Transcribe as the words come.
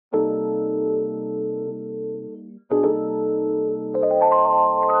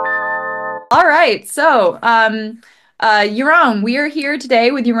All right. Yaron, we are here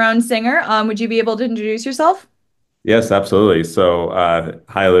today with Yaron Singer. Would you be able to introduce yourself? Yes, absolutely.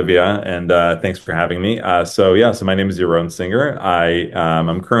 Hi Olivia, and thanks for having me. So my name is Yaron Singer.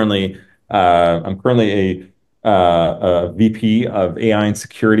 I'm currently a VP of AI and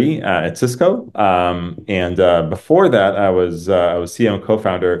security at Cisco. And Before that, I was CEO and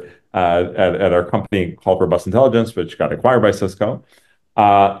co-founder at our company called Robust Intelligence, which got acquired by Cisco.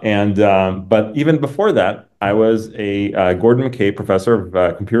 But even before that, I was a Gordon McKay Professor of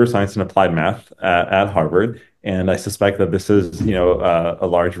Computer Science and Applied Math at Harvard, and I suspect that this is, a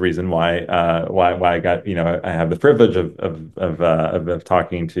large reason why I got, I have the privilege of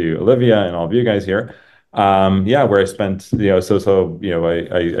talking to Olivia and all of you guys here. Yeah, where I spent, I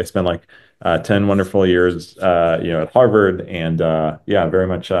spent like 10 wonderful years, at Harvard, and yeah, very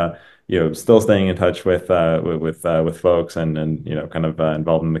much. Still staying in touch with folks and kind of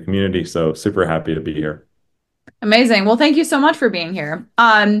involved in the community. So super happy to be here. Amazing. Well, thank you so much for being here.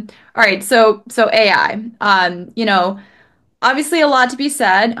 All right. So AI. Obviously a lot to be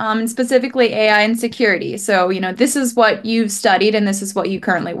said, and specifically AI and security. So, this is what you've studied and this is what you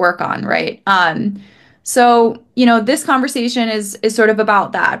currently work on, right? This conversation is sort of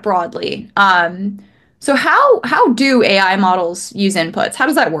about that broadly. So how do AI models use inputs? How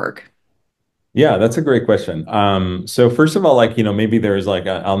does that work? Yeah, that's a great question. So first of all, maybe there's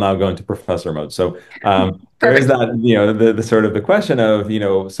I'll now go into professor mode. There is Perfect. that, the sort of the question of,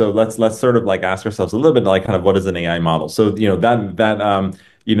 so let's sort of like ask ourselves a little bit like kind of what is an AI model? So, the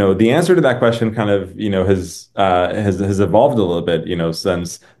answer to that question kind of, has evolved a little bit,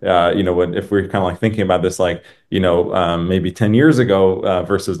 since when if we're kind of like thinking about this maybe 10 years ago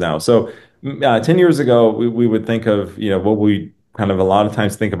versus now. 10 years ago, we would think of, what we kind of a lot of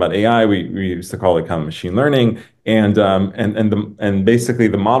times think about AI, we used to call it kind of machine learning, and basically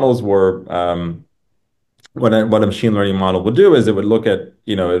the models were what a machine learning model would do is it would look at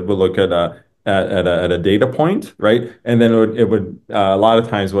it would look at a data point, right? And then a lot of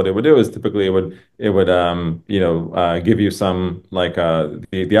times what it would do is typically it would give you some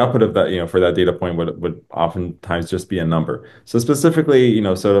the output of that, for that data point would oftentimes just be a number. So specifically,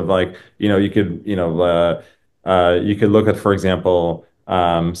 sort of like you could look at, for example,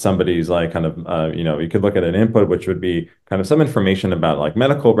 somebody's like kind of you could look at an input which would be kind of some information about like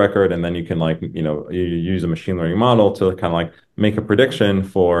medical record, and then you can you use a machine learning model to kind of like make a prediction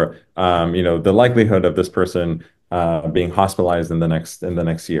for the likelihood of this person being hospitalized in the next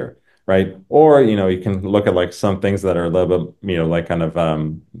year, right? Or you can look at like some things that are a little bit like kind of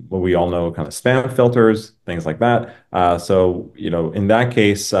what we all know, kind of spam filters, things like that. In that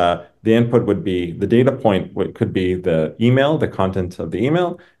case, the input would be the data point could be the email, the content of the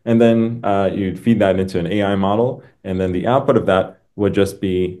email, and then you'd feed that into an AI model, and then the output of that would just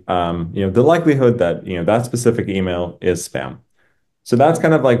be the likelihood that that specific email is spam. So that's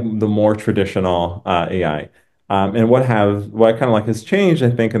kind of like the more traditional AI. And what kind of like has changed, I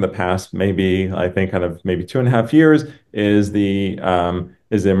think, in the past, maybe I think kind of maybe 2.5 years is the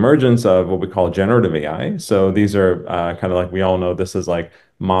emergence of what we call generative AI. So these are kind of like we all know this is like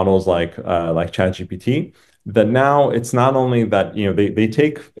models like ChatGPT. That now it's not only that they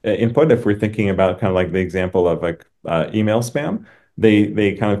take input, if we're thinking about kind of like the example of like email spam,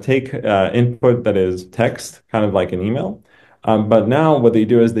 they kind of take input that is text, kind of like an email. But now what they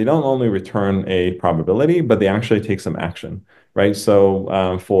do is they don't only return a probability, but they actually take some action, right?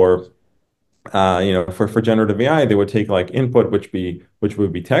 For generative AI, they would take like input, which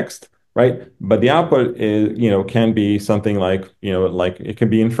would be text, right? But the output is, can be something like it can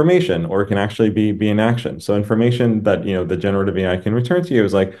be information, or it can actually be an action. So information that, the generative AI can return to you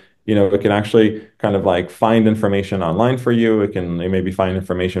is like, it can actually kind of like find information online for you. It maybe find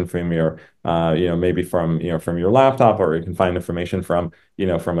information from your, maybe from your laptop, or it can find information from a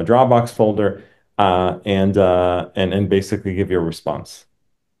Dropbox folder, and basically give you a response.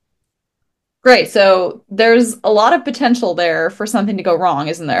 Great. So there's a lot of potential there for something to go wrong,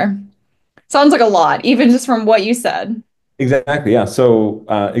 isn't there? Sounds like a lot, even just from what you said. Exactly. Yeah.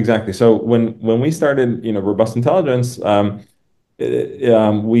 Exactly. So when we started, robust intelligence,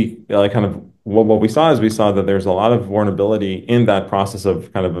 we like kind of what we saw is we saw that there's a lot of vulnerability in that process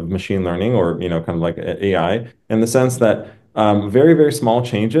of kind of machine learning, or kind of like AI, in the sense that very, very small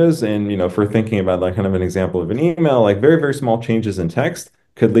changes in, if we're thinking about like kind of an example of an email, like very, very small changes in text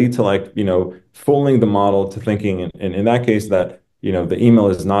could lead to like fooling the model to thinking in that case that the email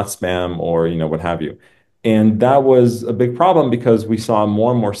is not spam, or what have you. And that was a big problem because we saw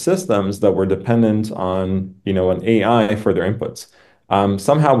more and more systems that were dependent on, an AI for their inputs.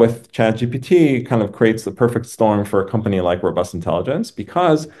 Somehow with ChatGPT kind of creates the perfect storm for a company like Robust Intelligence,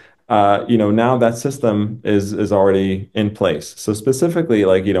 because now that system is already in place. So specifically,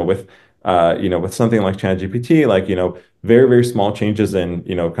 like, with something like ChatGPT, like, very, very small changes in,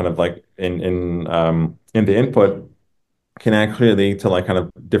 kind of like in the input can actually lead to like kind of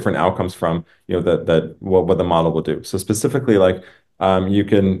different outcomes from that what the model will do. So specifically, like you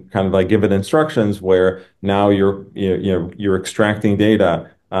can kind of like give it instructions where now you're extracting data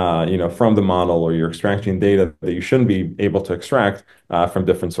from the model, or you're extracting data that you shouldn't be able to extract from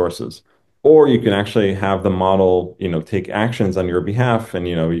different sources. Or you can actually have the model take actions on your behalf, and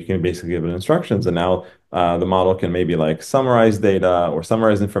you can basically give it instructions, and now the model can maybe like summarize data or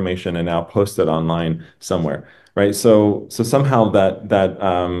summarize information and now post it online somewhere, right? So somehow that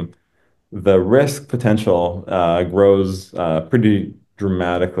the risk potential grows pretty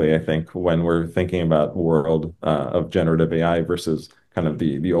dramatically, I think, when we're thinking about world of generative AI versus kind of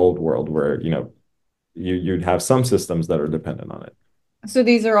the old world where you'd have some systems that are dependent on it. So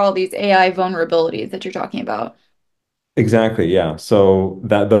these are all these AI vulnerabilities that you're talking about. Exactly, yeah. So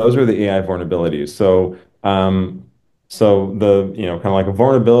that those are the AI vulnerabilities. So the kind of like a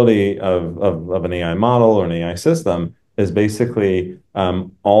vulnerability of an AI model or an AI system is basically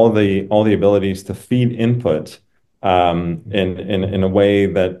all the abilities to feed input in a way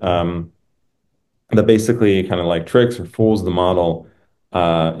that basically kind of like tricks or fools the model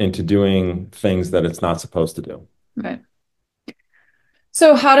into doing things that it's not supposed to do. Right.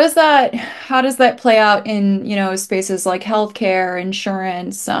 So how does that play out in, spaces like healthcare,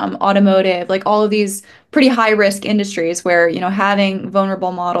 insurance, automotive, like all of these pretty high risk industries where, having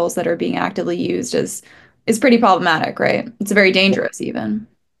vulnerable models that are being actively used is pretty problematic, right? It's very dangerous even.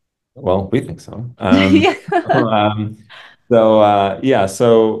 Well, we think so. Yeah. Um, yeah,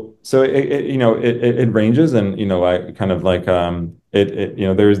 so it ranges, and I kind of like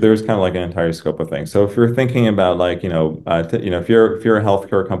there's kind of like an entire scope of things. So if you're thinking about like if you're a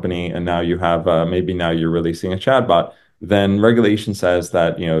healthcare company and now you have maybe now you're releasing a chatbot, then regulation says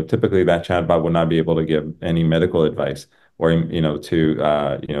that typically that chatbot would not be able to give any medical advice or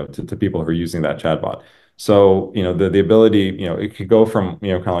to people who are using that chatbot. So, the ability, it could go from,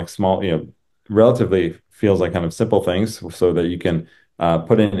 kind of like small, relatively feels like kind of simple things so that you can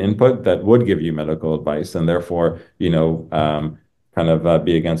put in input that would give you medical advice and therefore, kind of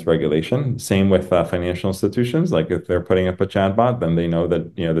be against regulation. Same with financial institutions. Like if they're putting up a chatbot, then they know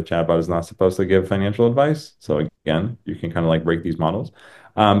that, the chatbot is not supposed to give financial advice. So again, you can kind of like break these models.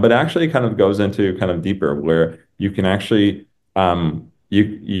 But actually kind of goes into kind of deeper where you can actually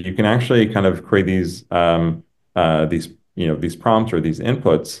you can actually kind of create these prompts or these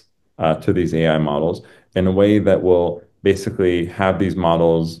inputs to these AI models in a way that will basically have these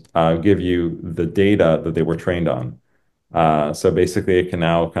models give you the data that they were trained on. So basically, it can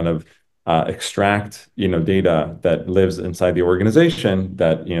now kind of extract data that lives inside the organization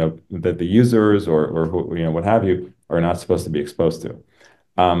that the users or who, what have you are not supposed to be exposed to.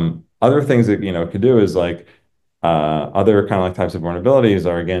 Other things that it could do is like other kind of like types of vulnerabilities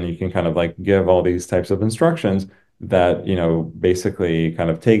are, again, you can kind of like give all these types of instructions that basically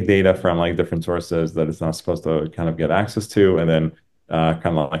kind of take data from like different sources that it's not supposed to kind of get access to, and then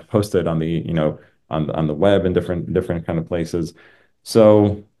kind of like post it on the on the web and different kind of places.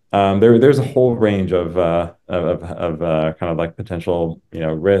 So there's a whole range of kind of like potential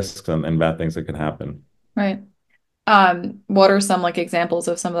risks and bad things that could happen. Right. What are some like examples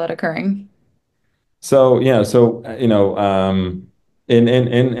of some of that occurring? So yeah, so in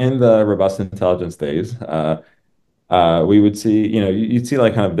the robust intelligence days, we would see, you'd see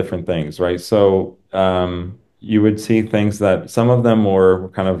like kind of different things, right? So you would see things that some of them were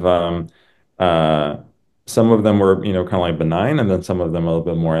kind of uh, some of them were kind of like benign, and then some of them a little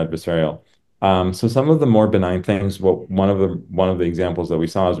bit more adversarial. So some of the more benign things, what one of the examples that we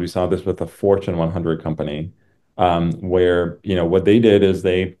saw is we saw this with a Fortune 100 company, where what they did is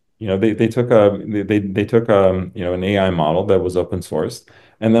they took an AI model that was open source,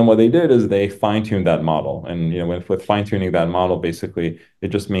 and then what they did is they fine-tuned that model. And with fine-tuning that model, basically it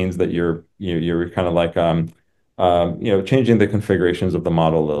just means that you're kind of like changing the configurations of the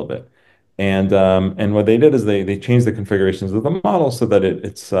model a little bit. And what they did is they changed the configurations of the model so that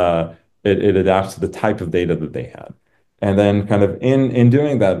it adapts to the type of data that they had. And then kind of in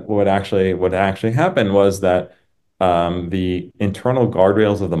doing that, what actually happened was that the internal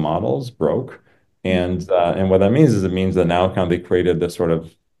guardrails of the models broke. And what that means is it means that now kind of they created this sort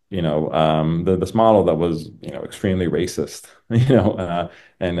of this model that was extremely racist,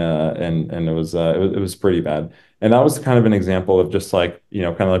 and it was pretty bad. And that was kind of an example of just like kind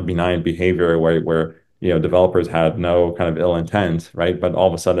of like benign behavior where developers had no kind of ill intent, right? But all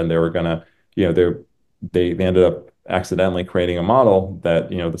of a sudden they were gonna they ended up accidentally creating a model that,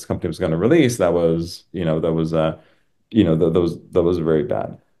 this company was going to release that was, that was very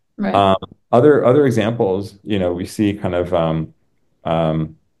bad. Right. Um, other examples, we see kind of um,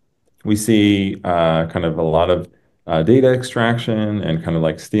 we see kind of a lot of data extraction and kind of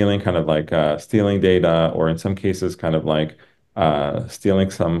like stealing, stealing data, or in some cases, kind of like stealing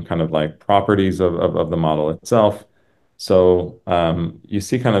some kind of like properties of the model itself. So you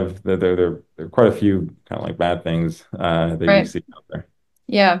see kind of there are quite a few kind of like bad things that you Right. see out there.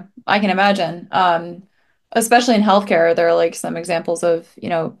 Yeah, I can imagine. Especially in healthcare, there are like some examples of,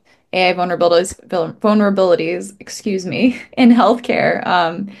 AI vulnerabilities, excuse me, in healthcare,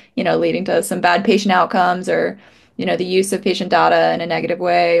 leading to some bad patient outcomes or, the use of patient data in a negative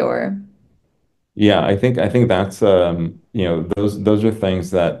way or Yeah, I think that's those are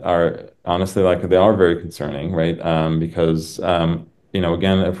things that are honestly like they are very concerning, right? Because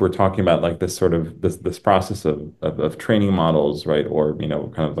again, if we're talking about like this sort of this process of training models, right? Or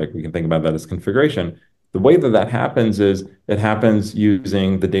kind of like we can think about that as configuration. The way that that happens is it happens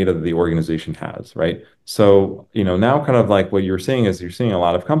using the data that the organization has, right? So now kind of like what you're seeing is you're seeing a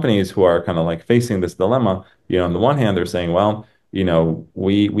lot of companies who are kind of like facing this dilemma. On the one hand, they're saying, well,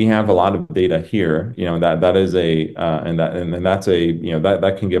 we have a lot of data here, that is a and that's a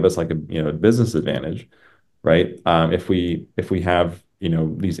that can give us like a business advantage, right? If we have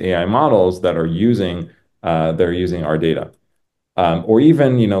these AI models that are using they're using our data. Or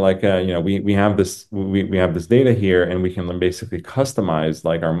even, we have this data here, and we can basically customize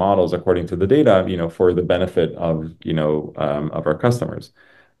like our models according to the data, for the benefit of our customers,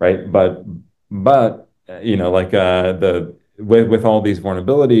 right? But the with all these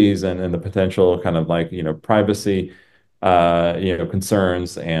vulnerabilities and the potential kind of like privacy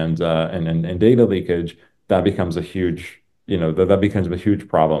concerns and data leakage, that becomes a huge that becomes a huge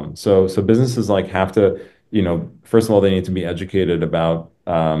problem. So businesses like have to, first of all, they need to be educated about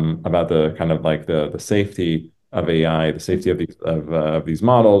the kind of like the safety of AI, the safety of these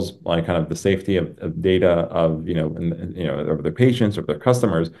models, like kind of the safety of data of of their patients or their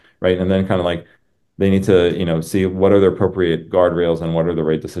customers, right? And then kind of like they need to see what are the appropriate guardrails and what are the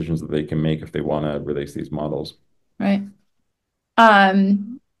right decisions that they can make if they want to release these models. right.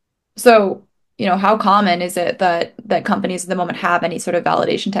 Um, so, how common is it that companies at the moment have any sort of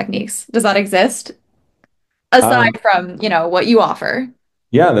validation techniques? Does that exist Um, aside from, what you offer?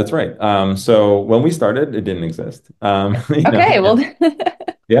 yeah, that's right. So when we started, it didn't exist. Okay, well,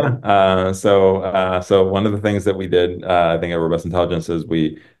 Yeah. So one of the things that we did, I think at Robust Intelligence is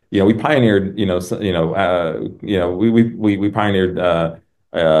we pioneered, we pioneered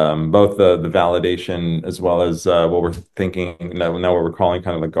both the validation as well as what we're thinking now what we're calling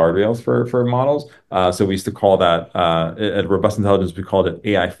kind of the guardrails for models. So we used to call that at Robust Intelligence we called it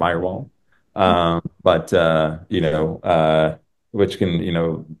AI firewall. But which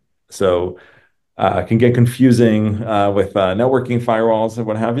can so can get confusing with networking firewalls and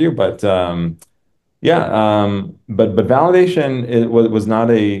what have you. But yeah, but validation was not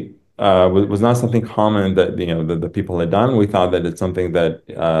was not something common that the people had done. We thought that it's something that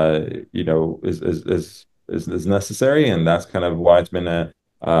is necessary, and that's kind of why it's been a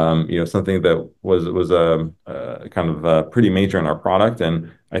something that was kind of pretty major in our product.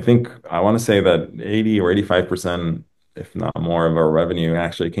 And I think I want to say that 80 or 85%, if not more, of our revenue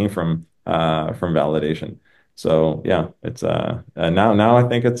actually came from validation. So yeah, it's now I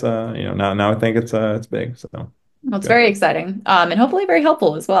think it's now I think it's big. So well, it's it's good. very exciting, and hopefully very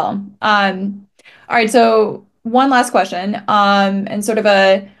helpful as well. All right, so one last question, and sort of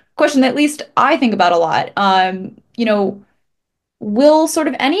a question that at least I think about a lot. Will sort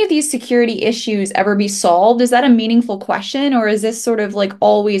of any of these security issues ever be solved? Is that a meaningful question, or is this sort of like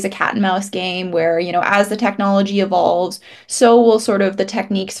always a cat and mouse game where, as the technology evolves, so will sort of the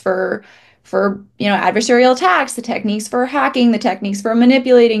techniques for, adversarial attacks, the techniques for hacking, the techniques for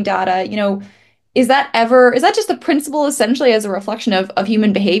manipulating data, is that just the principle essentially as a reflection of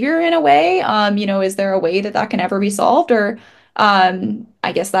human behavior in a way? Is there a way that that can ever be solved? Or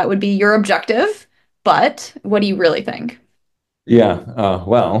I guess that would be your objective, but what do you really think? Yeah.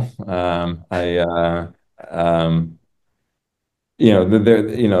 Well, I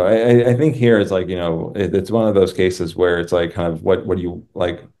there I think here is like it's one of those cases where it's like kind of what do you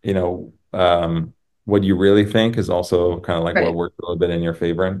like what you really think is also kind of like what Right. works a little bit in your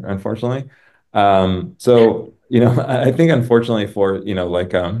favor, unfortunately. So I think unfortunately for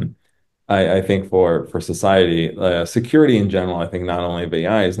I think for society, security in general, I think not only of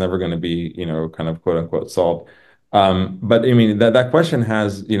AI is never going to be kind of quote unquote solved. But I mean that question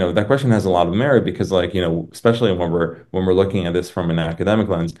has, that question has a lot of merit because like, especially when we're looking at this from an academic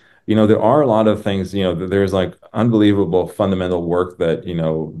lens, there are a lot of things, there's like unbelievable fundamental work that,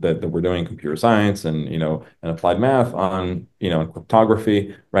 that we're doing in computer science and, and applied math on,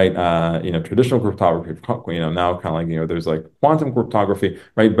 cryptography, right? Traditional cryptography, now kind of like, there's like quantum cryptography,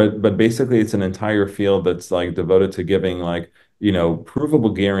 right? But basically it's an entire field that's like devoted to giving like,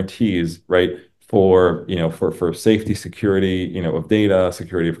 provable guarantees, right? For for safety, security, of data,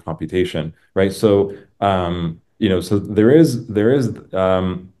 security of computation, right? So so there is there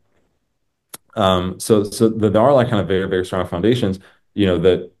are like kind of very, very strong foundations,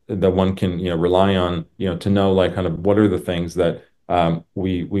 that one can, rely on, to know like kind of what are the things that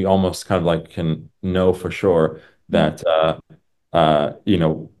we almost kind of like can know for sure Mm. that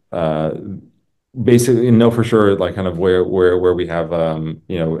basically know for sure like kind of where we have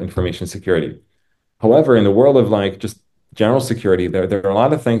information security. However, in the world of like just general security, there are a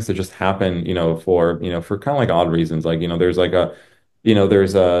lot of things that just happen, for kind of like odd reasons. Like, there's like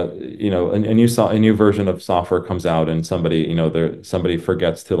there's a new version of software comes out and somebody, somebody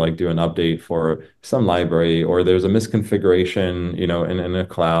forgets to like do an update for some library, or there's a misconfiguration, in a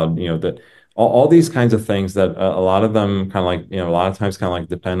cloud, that all these kinds of things that a lot of them kind of like, a lot of times kind of like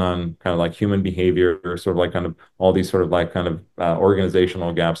depend on kind of like human behavior or sort of like kind of all these sort of like kind of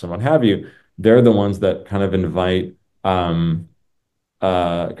organizational gaps and what have you. They're the ones that kind of invite kind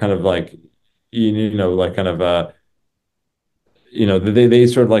of like like kind of they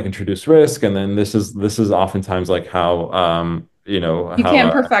sort of like introduce risk, and then this is oftentimes like how You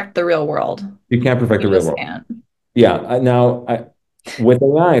can't perfect the real world. you can't perfect You the real just world. can't. Yeah, with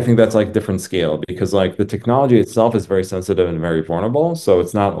AI, I think that's like different scale because like the technology itself is very sensitive and very vulnerable. So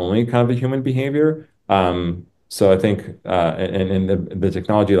it's not only kind of the human behavior. So I think and the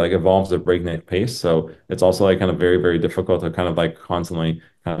technology like evolves at breakneck pace. So it's also like kind of very, very difficult to kind of like constantly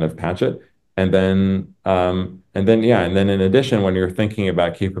kind of patch it. And then in addition, when you're thinking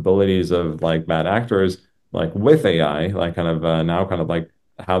about capabilities of like bad actors, like with AI, like kind of now kind of like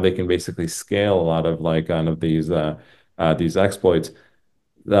how they can basically scale a lot of like kind of these exploits,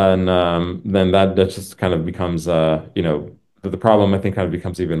 then that just kind of becomes the problem I think kind of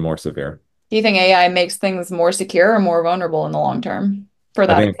becomes even more severe. Do you think AI makes things more secure or more vulnerable in the long term for I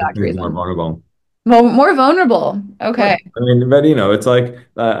that think it makes exact things more reason? vulnerable. More vulnerable. Okay. Yeah. I mean, but it's like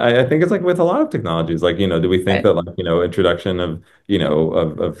I think it's like with a lot of technologies, like do we think Right. that like introduction of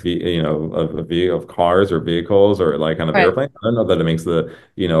of cars or vehicles or like kind of Right. airplanes? I don't know that it makes the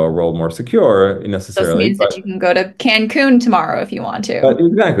a world more secure Just necessarily, means that you but can go to Cancun tomorrow if you want to.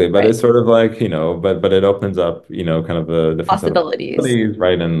 exactly, but Right. it's sort of like, but it opens up, kind of a different set of Possibilities. possibilities,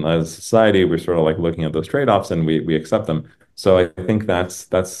 right? And as a society, we're sort of like looking at those trade-offs and we accept them. So I think that's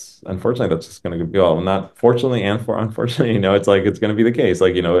unfortunately that's just going to be, well, not fortunately and for unfortunately, it's like it's going to be the case.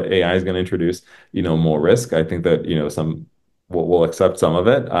 Like, AI is going to introduce, more risk. I think that, some we'll accept some of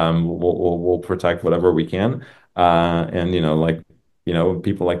it. We'll protect whatever we can. And like,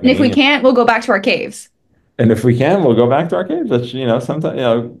 people like And if we me. can't, we'll go back to our caves. And if we can, we'll go back to arcades, which,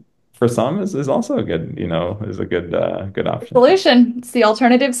 sometimes, for some is also a good, is a good option. Solution. It's the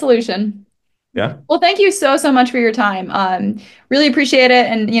alternative solution. Yeah. Well, thank you so, so much for your time. Really appreciate it.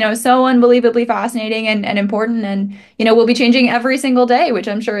 And, so unbelievably fascinating and important. And, we'll be changing every single day, which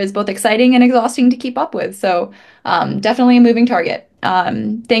I'm sure is both exciting and exhausting to keep up with. So, definitely a moving target.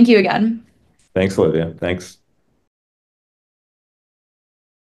 Thank you again. Thanks, Olivia. Thanks.